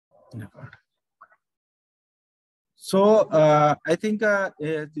So I think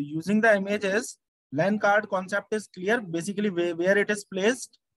using the images, LAN card concept is clear. Basically, where it is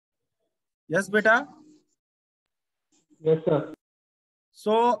placed. Yes, beta. Yes, sir.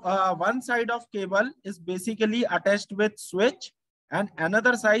 So one side of cable is basically attached with switch, and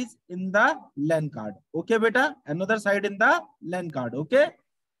another side in the LAN card. Okay, beta. Another side in the LAN card. Okay.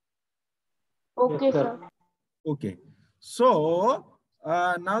 Okay, Yes, sir. Okay. So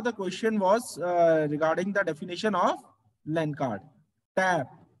now the question was regarding the definition of LAN card, tap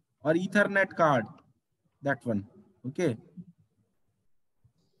or Ethernet card. That one. Okay.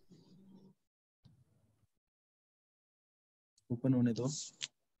 Open होने दो,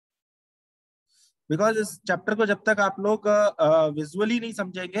 because इस chapter को जब तक आप लोग visually नहीं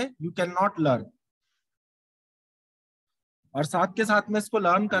समझेंगे यू कैन नॉट लर्न, और साथ के साथ में इसको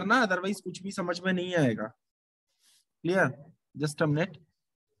लर्न करना, अदरवाइज कुछ भी समझ में नहीं आएगा. Clear? Just a minute,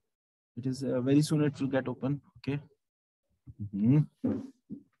 it is very soon it will get open. Okay.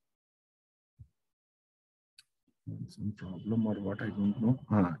 Some problem or what, I don't know.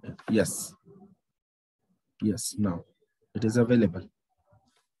 Yes, yes, now it is available.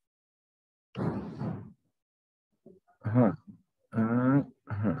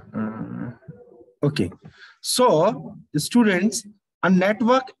 Okay, so students, a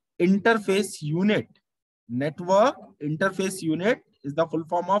network interface unit is the full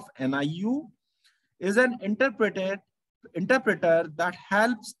form of NIU, is an interpreter that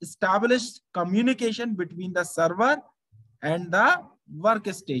helps establish communication between the server and the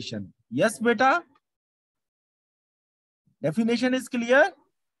workstation. Yes, beta? Definition is clear?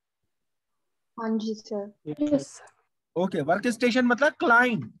 हाँ जी sir. Yes. Okay, workstation मतलब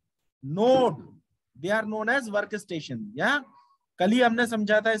client, node, they are known as workstation. Yeah, कल ही हमने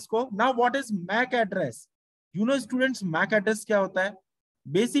समझा था इसको. Now what is MAC address? You know students, MAC address क्या होता है?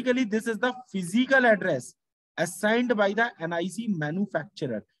 Basically this is the physical address assigned by the NIC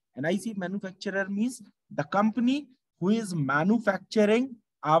manufacturer. NIC manufacturer means the company who is manufacturing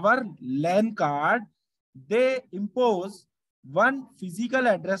our LAN card. They impose one physical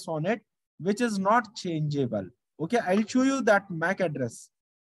address on it which is not changeable. Okay, I'll show you that MAC address.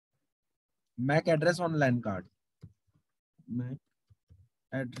 MAC address on LAN card. MAC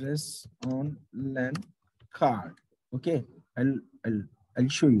address on LAN card. Okay, I'll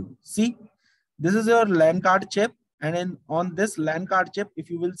show you. See, this is your LAN card chip, and on this LAN card chip,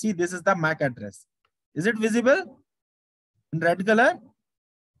 if you will see, this is the MAC address. Is it visible in red color?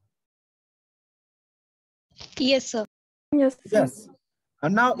 Yes, sir. Yes, sir. Yes.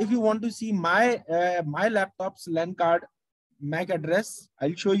 And now if you want to see my my laptop's LAN card MAC address,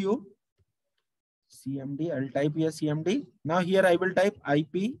 I'll show you. CMD, I'll type here CMD. Now here I will type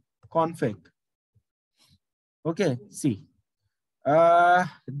IP config. Okay, see.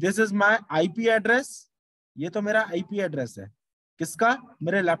 This is my IP address. ये तो मेरा IP address है. किसका?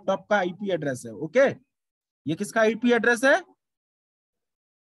 मेरे laptop का IP address है. Okay, ये किसका IP address है?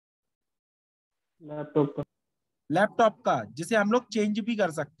 लैपटॉप का, जिसे हम लोग चेंज भी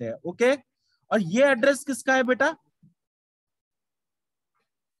कर सकते हैं. ओके, और ये एड्रेस किसका है बेटा?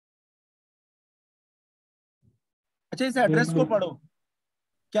 अच्छा, इस एड्रेस को पढ़ो.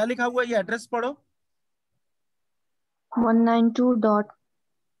 क्या लिखा हुआ है? ये एड्रेस पढ़ो.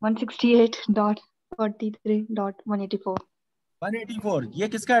 192.168.43.184. 184. ये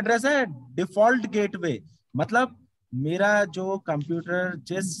किसका एड्रेस है? Default gateway. मतलब मेरा जो कंप्यूटर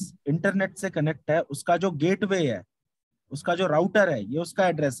जिस इंटरनेट से कनेक्ट है उसका जो गेटवे है, उसका जो राउटर है, ये उसका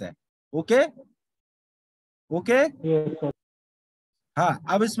एड्रेस है. Okay okay. हाँ,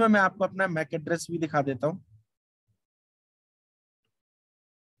 अब इसमें मैं आपको अपना मैक एड्रेस भी दिखा देता हूँ.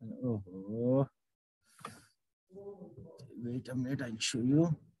 ओहो, wait a minute, I'll show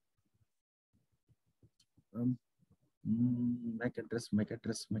you. Mac address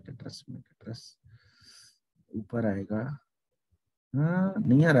ऊपर आएगा. हाँ,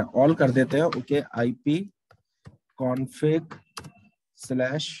 नहीं आ रहा. ऑल कर देते हैं. Okay, IP config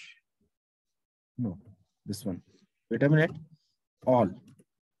slash, no, this one, wait a minute, all.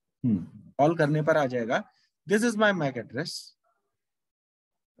 All करने पर आ जाएगा. This is my Mac address.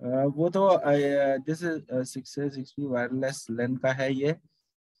 वो तो this is 6A6B wireless LAN का है ये.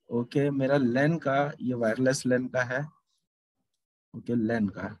 ओके, मेरा LAN का ये वायरलेस LAN का है. ओके, LAN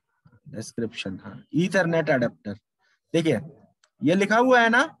का डिस्क्रिप्शन. हाँ, ईथरनेट अडेप्टर. देखिए ये लिखा हुआ है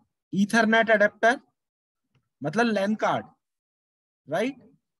ना, ईथरनेट अडेप्टर मतलब LAN कार्ड, राइट.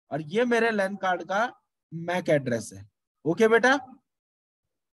 और ये मेरे LAN कार्ड का मैक एड्रेस है. ओके बेटा?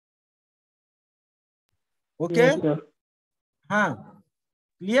 ओके. हाँ,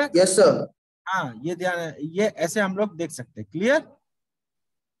 क्लियर? Yes sir. हाँ, ये ध्यान, ये ऐसे हम लोग देख सकते हैं. क्लियर?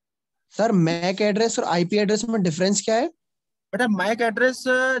 सर मैक एड्रेस और आईपी एड्रेस में डिफरेंस क्या है? बेटा मैक एड्रेस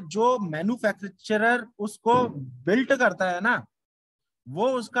जो मैन्युफैक्चरर उसको बिल्ट करता है ना, वो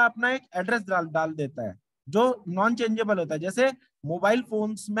उसका अपना एक एड्रेस डाल देता है जो नॉन चेंजेबल होता है। जैसे मोबाइल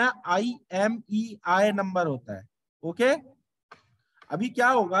फोन्स में IMEI नंबर होता है। ओके, अभी क्या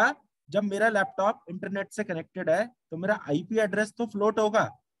होगा, जब मेरा लैपटॉप इंटरनेट से कनेक्टेड है तो मेरा आईपी एड्रेस तो फ्लोट होगा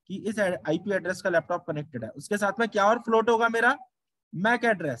कि इस आईपी एड्रेस का लैपटॉप कनेक्टेड है, उसके साथ में क्या और फ्लोट होगा, मेरा मैक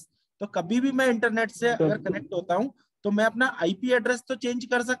एड्रेस। तो कभी भी मैं इंटरनेट से अगर कनेक्ट होता हूं तो मैं अपना आईपी एड्रेस तो चेंज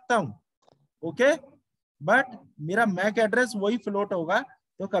कर सकता हूं, ओके, बट मेरा मैक एड्रेस वही फ्लोट होगा।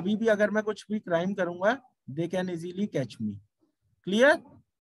 तो कभी भी अगर मैं कुछ भी क्राइम करूंगा, they can easily catch me. Clear?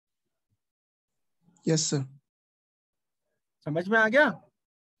 Yes sir. समझ में आ गया?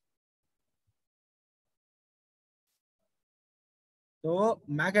 तो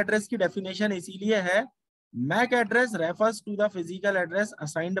मैक एड्रेस की डेफिनेशन इसीलिए है, Mac address refers to the physical address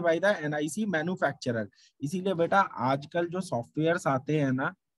assigned by the NIC manufacturer. इसीलिए बेटा आजकल जो सॉफ्टवेयर्स आते हैं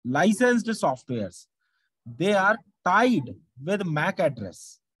ना, licensed softwares, they are tied with Mac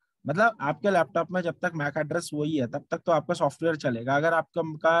address. मतलब आपके लैपटॉप में जब तक मैक एड्रेस वही है तब तक तो आपका सॉफ्टवेयर चलेगा। अगर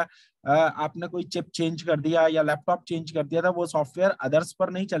आपने कोई चिप चेंज कर दिया या लैपटॉप चेंज कर दिया था, वो सॉफ्टवेयर अदर्स पर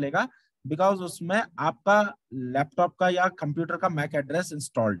नहीं चलेगा, बिकॉज उसमें आपका लैपटॉप का या कंप्यूटर का मैक एड्रेस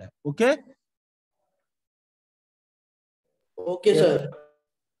इंस्टॉल्ड है। Okay, okay sir.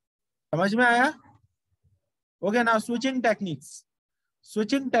 समझ में आया? Okay, now switching techniques.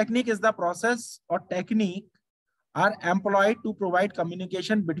 Switching technique is the process or technique are employed to provide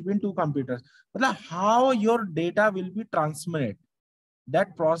communication between two computers. मतलब how your data will be transmitted.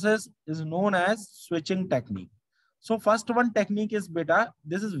 That process is known as switching technique. So first one technique is beta.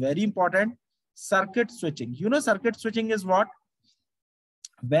 This is very important. Circuit switching. You know circuit switching is what?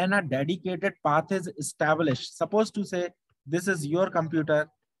 When a dedicated path is established. Suppose to say this is your computer,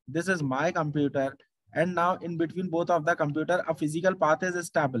 this is my computer, and now in between both of the computer a physical path is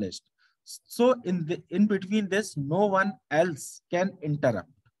established. So in between this no one else can interrupt.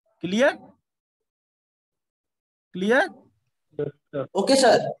 Clear? Clear? Okay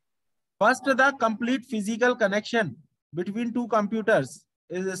sir. First the complete physical connection between two computers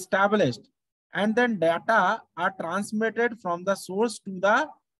is established, and then data are transmitted from the source to the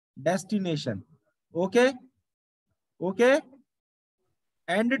destination. Okay, okay,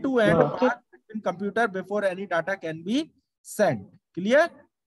 end to end Okay. path between computer before any data can be sent. Clear?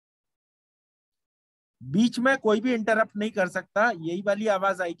 बीच में कोई भी interrupt नहीं कर सकता, यही वाली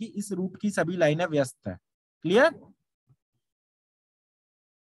आवाज आएगी, इस रूट की सभी लाइनें व्यस्त है। क्लियर?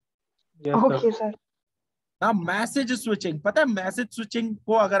 Okay, sir. ना मैसेज स्विचिंग, पता है मैसेज स्विचिंग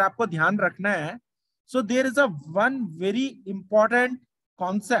को अगर आपको ध्यान रखना है, so there is a one very important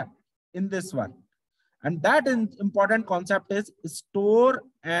concept in this one, and that important concept is store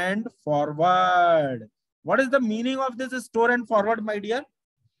and forward. What is the meaning of this store and forward my dear?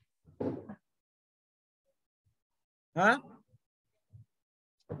 हाँ,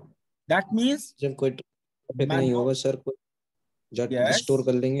 that means जब कोई traffic नहीं होगा sir, कोई जब Yes. Store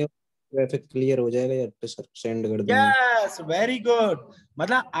कर देंगे traffic clear हो जाएगा या तो सर सेंड कर देंगे। Yes, very good.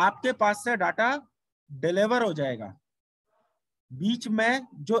 मतलब आपके पास से डाटा डिलीवर हो जाएगा, बीच में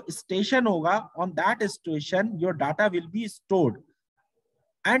जो स्टेशन होगा on that station your data will be stored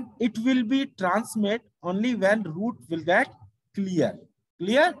and it will be transmit only when root will get clear.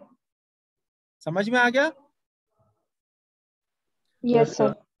 Clear? समझ में आ गया? Yes,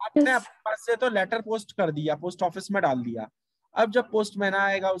 sir. आपने अपने पास से तो लेटर पोस्ट कर दिया, पोस्ट ऑफिस में डाल दिया, अब जब पोस्टमैन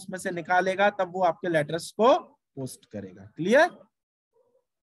आएगा उसमें से निकालेगा, तब वो आपके लेटर्स को पोस्ट करेगा. क्लियर? हाँ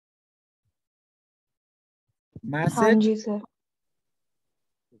मैसेज, जी सर.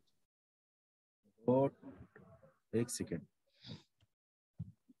 एक second,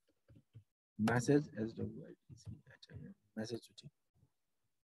 message message switching,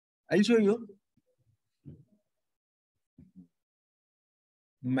 I'll show you.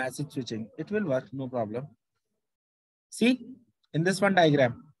 Message switching, it will work, no problem. See in this one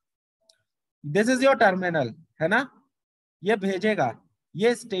diagram, this is your terminal, है ना? ये भेजेगा,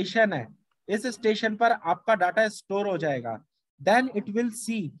 ये स्टेशन है, इस स्टेशन पर आपका डाटा स्टोर हो जाएगा. Then it will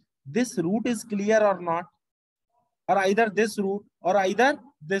see this route is clear or not, or either this route or either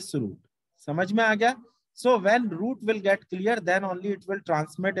this route. समझ में आ गया? So when route will get clear, then only it will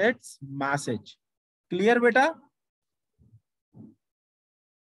transmit its message. Clear बेटा?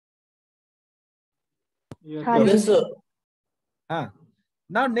 हाँ जी yes sir. हाँ.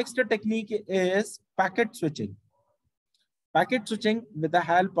 Now next technique is packet switching. Packet switching with the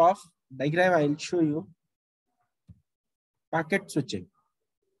help of diagram I will show you. Packet switching.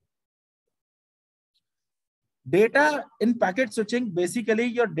 Data in packet switching, basically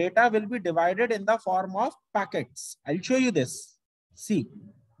your data will be divided in the form of packets. I'll show you this. See,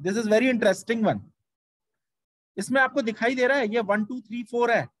 this is very interesting one. इसमें आपको दिखाई दे रहा है ये 1 2 3 4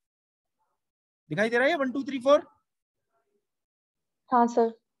 है, दिखाई दे रहा है ये 1 2 3 4? हाँ सर।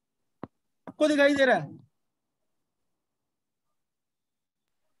 आपको दिखाई दे रहा है?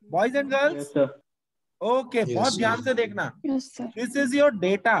 Boys and girls? ओके, बहुत ध्यान से देखना. Yes sir. This is your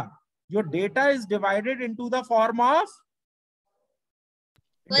data. Your data is divided into the form of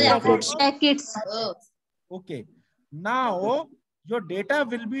Packets. Okay. Now your data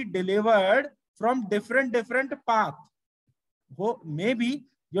will be delivered from different path. Maybe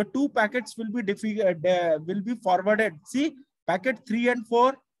your two packets will be forwarded. See, packet 3 and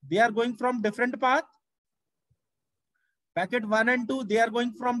 4, they are going from different path. Packet 1 and 2, they are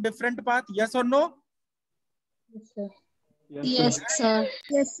going from different path. Yes or no? Yes sir. Yes, sir.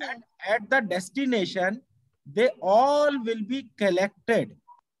 Yes, sir. At the destination, they all will be collected.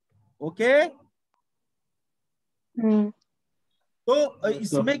 Okay? So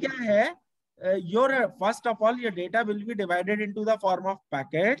इसमें क्या है? Your first of all, your data will be divided into the form of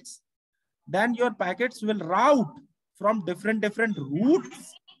packets. Then your packets will route from different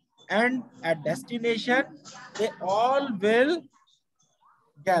routes, and at destination, they all will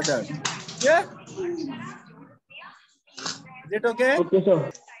gather. Yeah? Is it okay? Okay,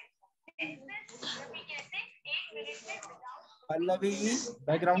 sir. Pallavi,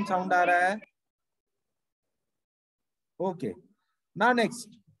 background sound आ रहा है? Okay. Now next.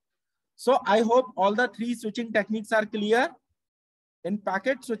 So I hope all the three switching techniques are clear. In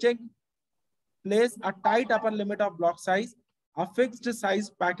packet switching, place a tight upper limit of block size. A fixed size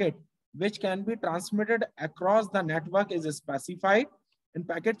packet which can be transmitted across the network is specified. In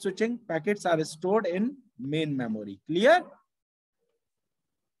packet switching, packets are stored in main memory. Clear?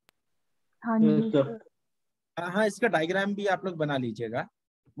 हाँ Yes, जी sir. Sir. हाँ, इसका diagram भी आप लोग बना लीजिएगा.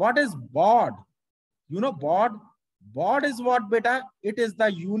 What is baud? You know baud? Baud is what, beta? It is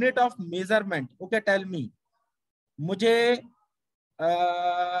the unit of measurement. Okay, tell me. मुझे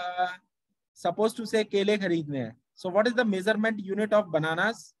supposed to say केले खरीदने हैं. So what is the measurement unit of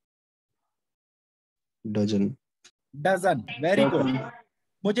bananas? Dozen. Dozen. Very good.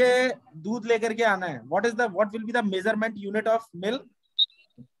 मुझे दूध लेकर के आना है. What will be the measurement unit of milk?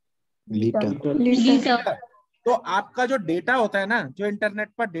 Liter. Liter. तो आपका जो डेटा होता है ना, जो इंटरनेट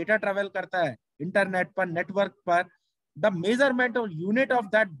पर डेटा ट्रेवल करता है, इंटरनेट पर, नेटवर्क पर, the measurement of unit of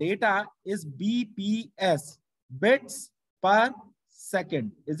that data is BPS, bits पर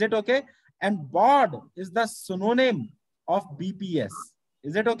second. Is it okay? And baud is the synonym of BPS.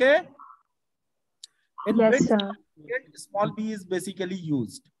 Is it okay? In Yes bits, sir. small b is basically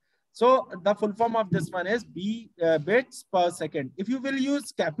used. So the full form of this one is bits per second. If you will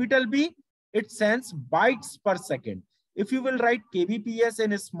use capital B, it sends bytes per second. If you will write kbps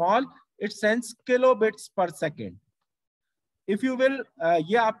in small, it sends kilobits per second. If you will,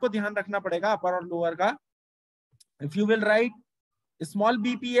 ये आपको ध्यान रखना पड़ेगा upper और lower का. If you will write small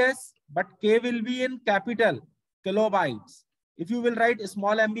bps, but k will be in capital, kilobytes. If you will write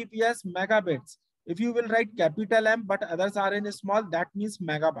small mbps, megabits. If you will write capital M, but others are in small, that means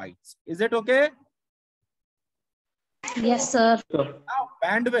megabytes. Is it okay? Yes, sir. Now,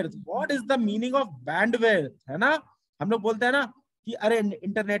 bandwidth. What is the meaning of bandwidth? है ना? हम लोग बोलते हैं ना कि अरे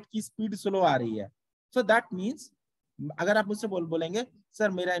internet की स्पीड स्लो आ रही है. So that means अगर आप मुझसे बोलेंगे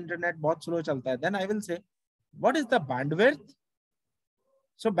सर मेरा इंटरनेट बहुत स्लो चलता है, then I will say, what is the bandwidth?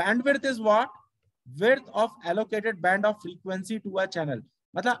 So bandwidth is what? Width of allocated band of frequency to a channel.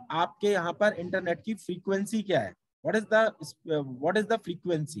 मतलब आपके यहाँ पर इंटरनेट की फ्रीक्वेंसी क्या है? What is the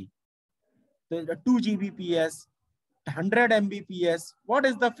frequency? 2 Gbps, 100 Mbps. What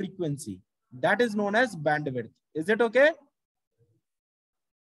is the frequency? That is known as bandwidth. Is it okay?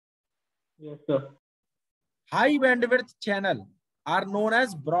 Yes, sir. High bandwidth channel are known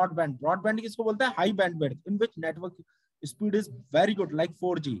as broadband. Broadband किसको बोलते हैं? High bandwidth, in which network speed is very good, like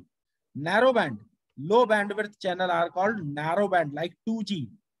 4G. Narrow band, low bandwidth channel are called narrow band, like 2G,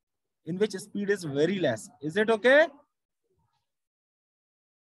 in which speed is very less. Is it okay?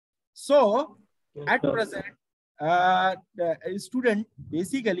 So Yes, at sir. present, student,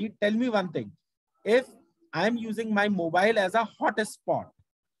 basically tell me one thing. If I am using my mobile as a hotspot,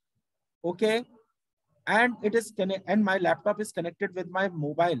 okay, and it is and my laptop is connected with my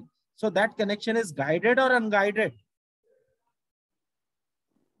mobile, so that connection is guided or unguided?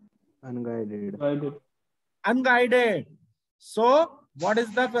 Unguided. Guided. Unguided. So what is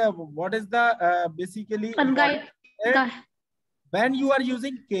the basically Unguided. when you are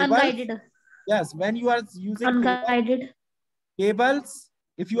using cables? Unguided. Yes, when you are using Unguided. cables,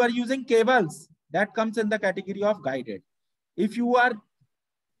 if you are using cables, that comes in the category of guided. If you are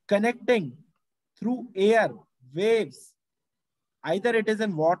connecting through air, waves, either it is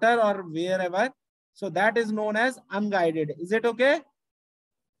in water or wherever, so that is known as unguided. Is it okay?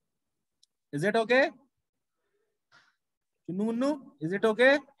 Is it okay? Chunnu, is it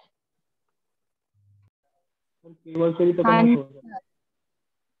okay? केवल से भी तो connect होगा।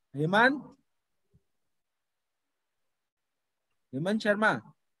 Hemant? Hemant Sharma?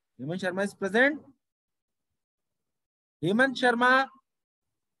 Hemant Sharma is present? Hemant Sharma,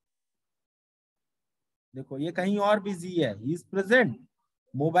 देखो ये कहीं और busy है, ही इज प्रेजेंट,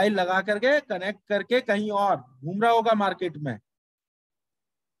 मोबाइल लगा करके कनेक्ट करके कहीं और घूम रहा होगा मार्केट में।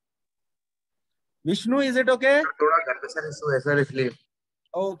 Vishnu, is it okay? थोड़ा घर पे सर इशू है सर, इसलिए।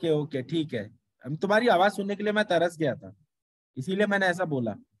 ओके ओके, ठीक है। हम तुम्हारी आवाज सुनने के लिए मैं तरस गया था, इसीलिए मैंने ऐसा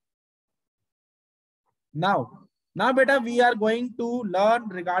बोला। नाउ बेटा, we are going to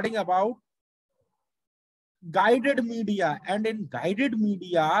learn regarding about guided media. And in guided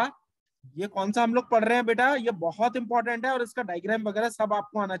media, ये कौन सा हम लोग पढ़ रहे हैं बेटा, ये बहुत इंपॉर्टेंट है और इसका डायग्राम वगैरह सब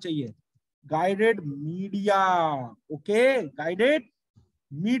आपको आना चाहिए। Guided media, okay, guided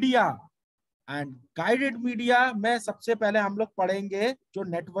media. And guided media में सबसे पहले हम लोग पढ़ेंगे जो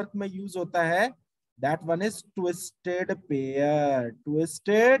नेटवर्क में यूज होता है, that one is twisted pair.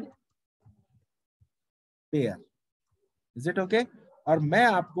 Twisted pair, is it okay? और मैं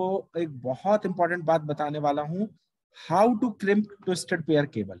आपको एक बहुत इंपॉर्टेंट बात बताने वाला हूं, how to crimp twisted pair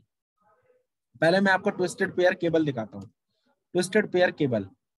cable. पहले मैं आपको ट्विस्टेड पेयर केबल दिखाता हूं। Twisted pair cable,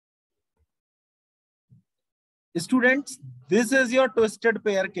 students, this is your twisted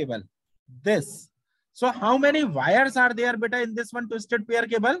pair cable, this. So how many wires are there beta in this one twisted pair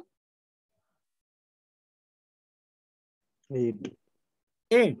cable? 8.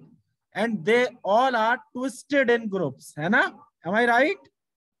 8. And they all are twisted in groups, है ना? Am I right?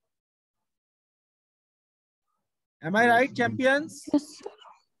 Am I right, champions? Yes, sir.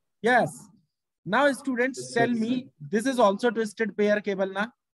 Yes. Now students, Yes, tell sir. me, this is also twisted pair cable na?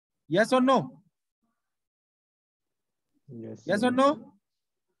 Yes or no? Yes. Yes or no?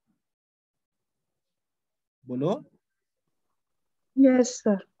 Bolo? Yes,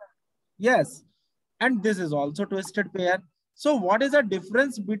 sir. Yes. And this is also twisted pair. So what is the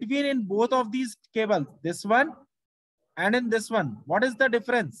difference between in both of these cables, this one and in this one? What is the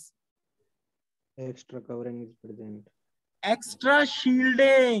difference? Extra covering is present. Extra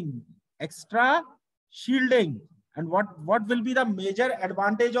shielding. Extra shielding. And what will be the major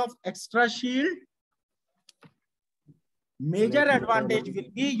advantage of extra shield? Major advantage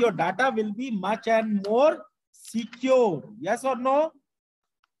will be your data will be much and more secure. Yes or no?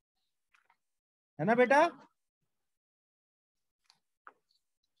 है ना बेटा?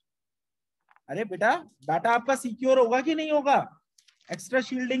 अरे बेटा, data आपका secure होगा कि नहीं होगा? एक्स्ट्रा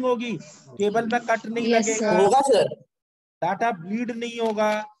शील्डिंग होगी, केबल में कट नहीं Yes, लगेगा, होगा सर। डाटा ब्लीड नहीं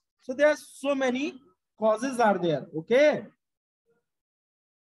होगा। So there are so many causes are there, okay?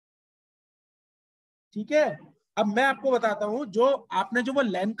 ठीक है, अब मैं आपको बताता हूं, जो आपने जो वो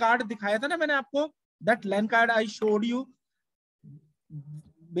लैन कार्ड दिखाया था ना मैंने आपको, that LAN card I showed you,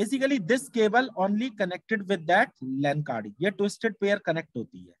 basically this cable only connected with that LAN card. ये ट्विस्टेड पेयर कनेक्ट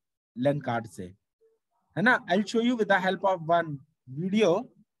होती है लैन कार्ड से, है ना? I will show you with the help of one video.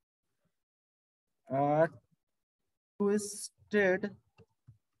 Twisted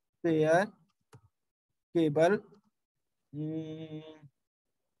pair cable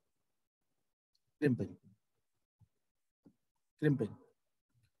crimping.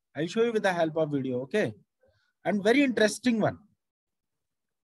 I'll show you with the help of video, okay? And very interesting one.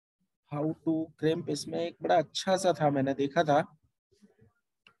 How to crimp, इसमें एक बड़ा अच्छा सा था, मैंने देखा था,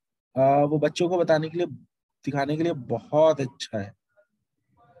 वो बच्चों को बताने के लिए, दिखाने के लिए बहुत अच्छा है।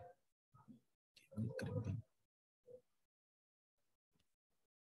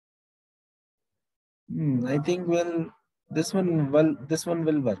 I think this one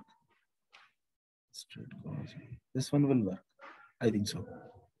will work. This one will work. I think so.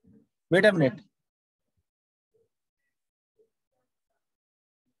 Wait a minute.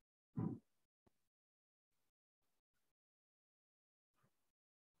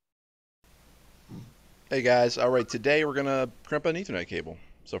 Hey guys, all right, today we're gonna crimp an Ethernet cable.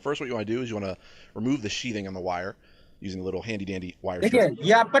 So first what you want to do is you want to remove the sheathing on the wire using a little handy dandy wire देखिए, strip.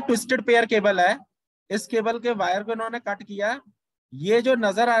 ये आपका twisted pair cable है, इस cable के wire को इन्होंने cut किया, ये जो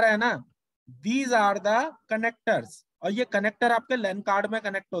नजर आ रहा है ना, these are the connectors, और ये कनेक्टर आपके लैन कार्ड में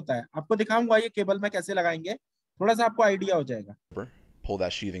कनेक्ट होता है। आपको दिखाऊंगा ये केबल में कैसे लगाएंगे, थोड़ा सा आपको आइडिया हो जाएगा। Pull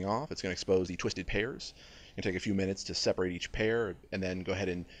that sheathing off. It's going to expose the twisted pairs. It's going to take a few minutes to separate each pair and then go ahead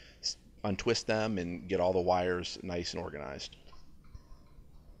and untwist them and get all the wires nice and organized.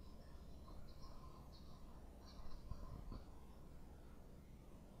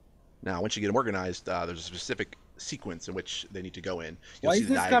 Now, once you get them organized, there's a specific sequence in which they need to go in. You'll Why see is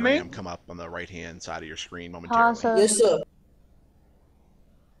the this diagram coming? come up on the right-hand side of your screen momentarily. sir. Yes, sir.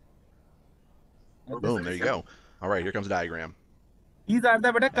 Boom, there you go. All right, here comes the diagram. These are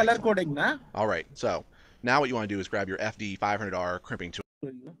the better color Excellent. coding, na? All right, so now what you want to do is grab your FD 500R crimping tool,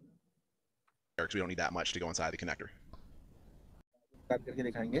 because we don't need that much to go inside the connector. करके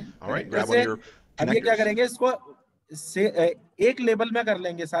दिखाएंगे. All right, Connector grab one से of your अब ये क्या connectors, करेंगे, इसको से एक लेवल में कर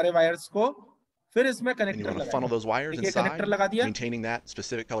लेंगे सारे वायर्स को, फिर इसमें and you connector want to funnel लगाएंगे. those wires देखिए कनेक्टर inside, लगा दिया, maintaining that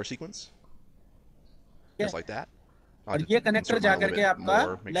specific color sequence, just like that. I'll और just ये कनेक्टर insert mine a जाकर little के bit आपका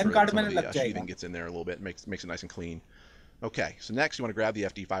more, make LAN sure card that में some of लग the जाएगा. sheathing gets in there a little bit, makes it nice and clean. Okay, so next you want to grab the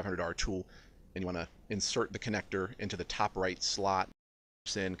FD 500R tool, and you want to insert the connector into the top right slot,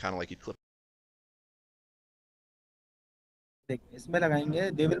 in kind of like you'd clip. इसमें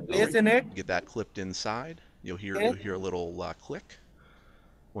लगाएंगे. They will All place right, in it. get that clipped inside. You'll hear a little click.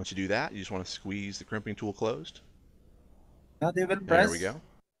 Once you do that, you just want to squeeze the crimping tool closed. Now they will There press. we go.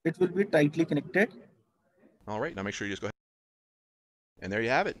 It will be tightly connected. All right, now make sure you just go ahead. And there you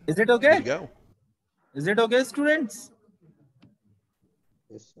have it. Is it Good okay? to go. Is it okay, students?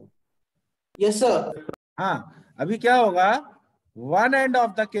 Yes, sir. Yes, sir. हाँ, अभी क्या होगा? One end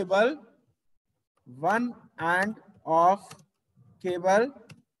of the cable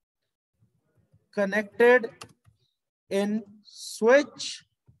connected in switch.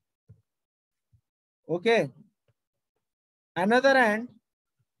 Okay. Another end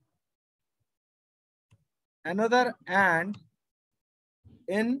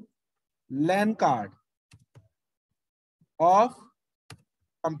in LAN card of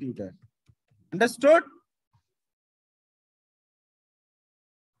computer. Understood?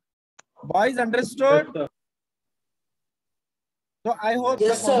 Boys, understood? Yes, sir. So I hope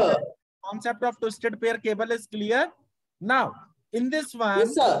Yes, the sir. concept of twisted pair cable is clear. Now, in this one,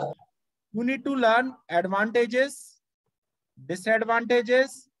 Yes, sir. you need to learn advantages,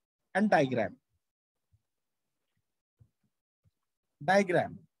 disadvantages, and diagram.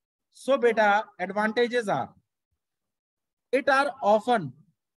 So, beta, advantages are, it are often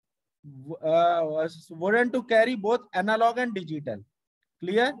wouldn't to carry both analog and digital.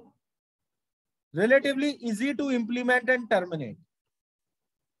 Clear? Relatively easy to implement and terminate.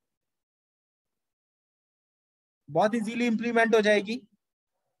 बहुत easily implement हो जाएगी.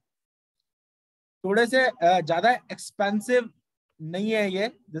 थोड़े से ज्यादा expensive नहीं है ये.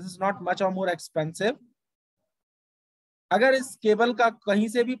 This is not much और मोर एक्सपेंसिव. अगर इस केबल का कहीं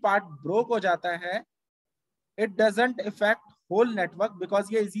से भी पार्ट ब्रोक हो जाता है, it doesn't effect whole network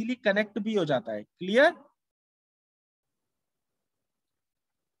because ये इजीली कनेक्ट भी हो जाता है. क्लियर?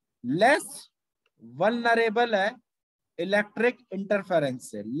 लेस वल्नरेबल है इलेक्ट्रिक इंटरफेरेंस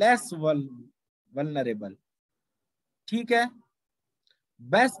से. Less vulnerable. ठीक है.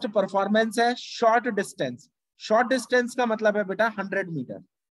 बेस्ट परफॉर्मेंस है शॉर्ट डिस्टेंस. शॉर्ट डिस्टेंस का मतलब है बेटा 100 metre.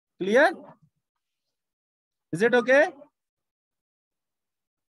 Clear? Is it okay?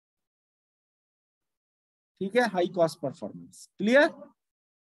 ठीक है. High cost performance. Clear?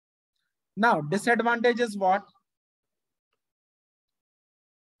 Now disadvantage is what?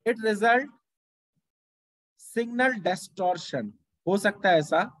 It result signal distortion. हो सकता है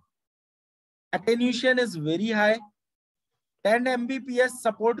ऐसा. Attenuation is very high. 10 Mbps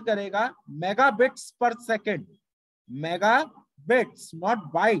support करेगा. मेगाबिट्स पर second. Megabits not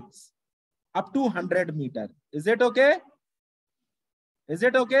bytes. Up to 100 metre. Is it okay? Is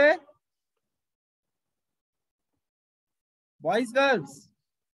it okay? Boys girls?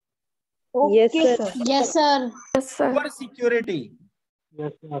 Yes, sir. Yes, sir. Yes, sir. Super security.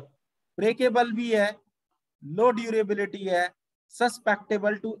 Yes, sir. Breakable भी है. लो durability है.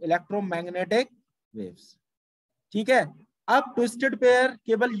 Susceptible to electromagnetic waves. ठीक है. अब twisted pair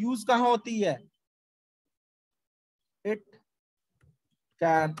cable use कहां होती है? It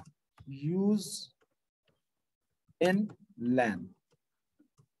can use in LAN,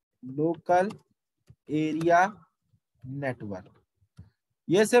 local area network.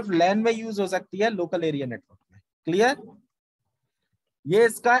 ये सिर्फ लैन में यूज हो सकती है, लोकल एरिया नेटवर्क में. क्लियर? ये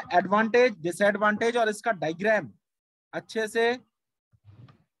इसका एडवांटेज, डिसएडवांटेज और इसका डायग्राम अच्छे से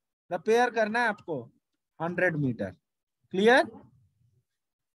प्रिपेयर करना है आपको. 100 मीटर. क्लियर?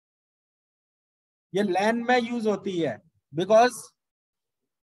 ये लैन में यूज होती है बिकॉज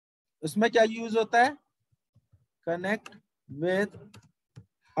उसमें क्या यूज होता है? कनेक्ट विद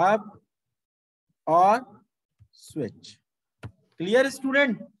हब और स्विच. Clear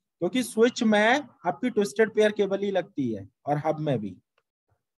student? क्योंकि स्विच में आपकी ट्विस्टेड पेयर केबल ही लगती है और हब में भी.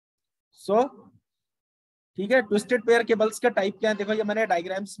 सो ठीक है. ट्विस्टेड पेयर केबल्स का टाइप क्या है? देखो ये मैंने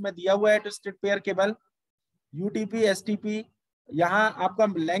डायग्राम्स में दिया हुआ है. Twisted pair cable UTP, STP, यहाँ आपका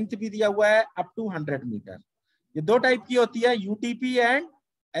लेंथ भी दिया हुआ है अप टू 100 मीटर। ये दो टाइप की होती है, यूटीपी एंड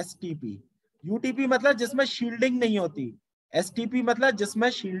एसटीपी। यूटीपी मतलब जिसमें शील्डिंग नहीं होती, एसटीपी मतलब जिसमें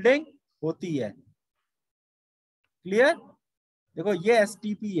शील्डिंग होती है। क्लियर? देखो ये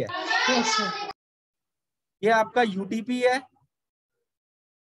एसटीपी है, Yes, sir. ये आपका यूटीपी है,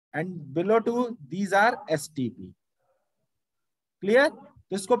 and below to these are STP. Clear?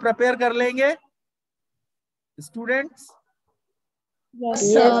 तो इसको प्रिपेयर कर लेंगे स्टूडेंट्स। Yes,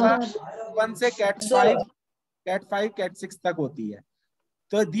 sir. 1 से कैट 5, कैट 6 तक होती है।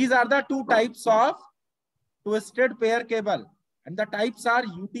 तो these are the two types of twisted pair cable, and the types are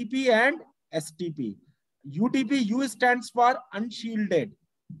UTP and STP. UTP, U stands for unshielded.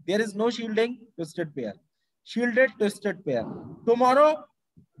 There is no shielding, twisted pair. Shielded, twisted pair. Tomorrow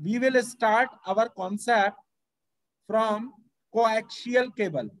we will start our concept from coaxial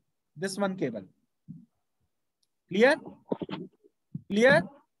cable. This one cable. Clear? Clear?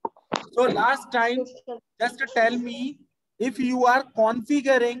 So last time, just tell me, if you are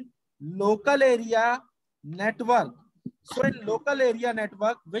configuring local area network, so in local area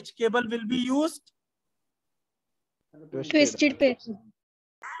network, which cable will be used? Twisted pair.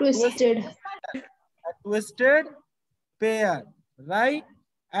 Twisted. A twisted pair, right?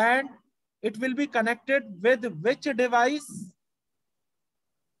 And it will be connected with which device?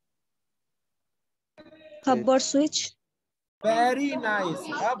 Hub or switch? Very nice.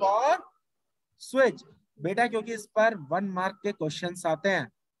 Hub or switch. बेटा क्योंकि इस पर 1 mark के questions आते हैं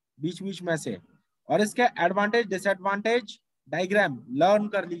बीच बीच में से, और इसके एडवांटेज डिसएडवांटेज डायग्राम लर्न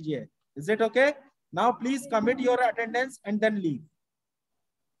कर लीजिए। Is it okay? Now please commit your attendance and then leave.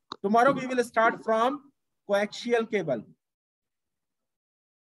 Tomorrow we will start from coaxial cable.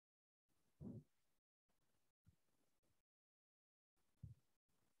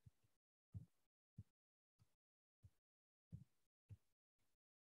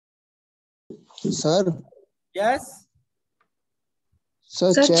 Sir yes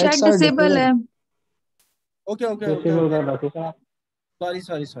sir Sir, chat chats are disable है. Okay okay कैसे होगा बाकी का?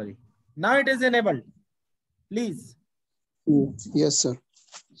 Sorry now it is enabled, please. yes sir.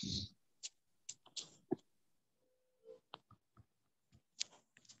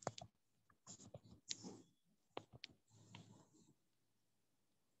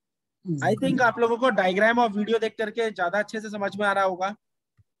 I think आप लोगों को diagram और video देख करके ज्यादा अच्छे से समझ में आ रहा होगा।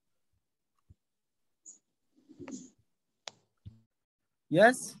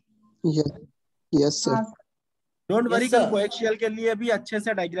 Yes yes sir. Don't worry, Yes, कल sir. कोएक्सियल के लिए भी अच्छे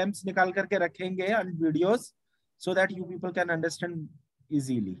से डायग्राम्स निकाल करके रखेंगे and videos, so that you people can understand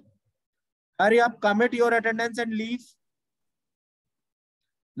easily. Hurry up, commit your attendance and leave.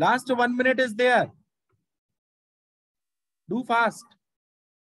 Last 1 minute is there. Do fast.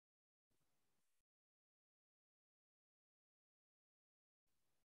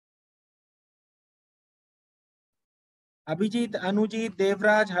 Abhijit, अनुजीत,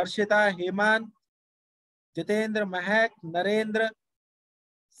 Devraj, Harshita, Hemant, Jitendra, महक, नरेंद्र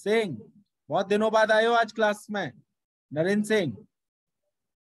सिंह, बहुत दिनों बाद आए हो आज क्लास में। Narendra Singh,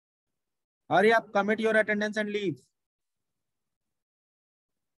 hurry up, commit your attendance and leave.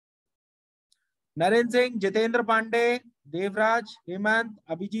 Narendra Singh, Jitendra Pandey, Devraj, Hemant,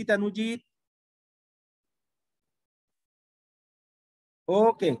 Abhijit, अनुजीत।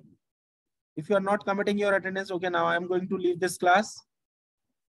 Okay. If you are not committing your attendance, okay, now I am going to leave this class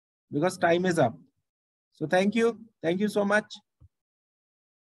because time is up. So thank you. Thank you so much.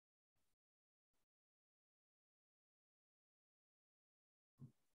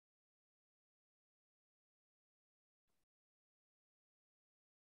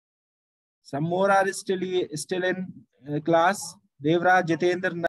 Some more are still in class. Devraj, Jitendra,